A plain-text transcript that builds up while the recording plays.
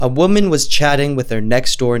A woman was chatting with her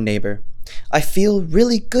next door neighbor. I feel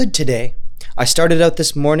really good today. I started out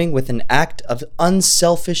this morning with an act of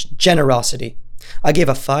unselfish generosity. I gave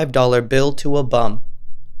a $5 bill to a bum.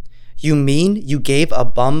 You mean you gave a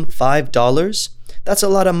bum $5? That's a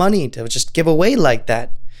lot of money to just give away like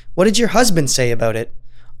that. What did your husband say about it?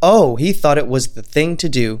 Oh, he thought it was the thing to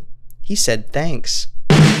do. He said thanks.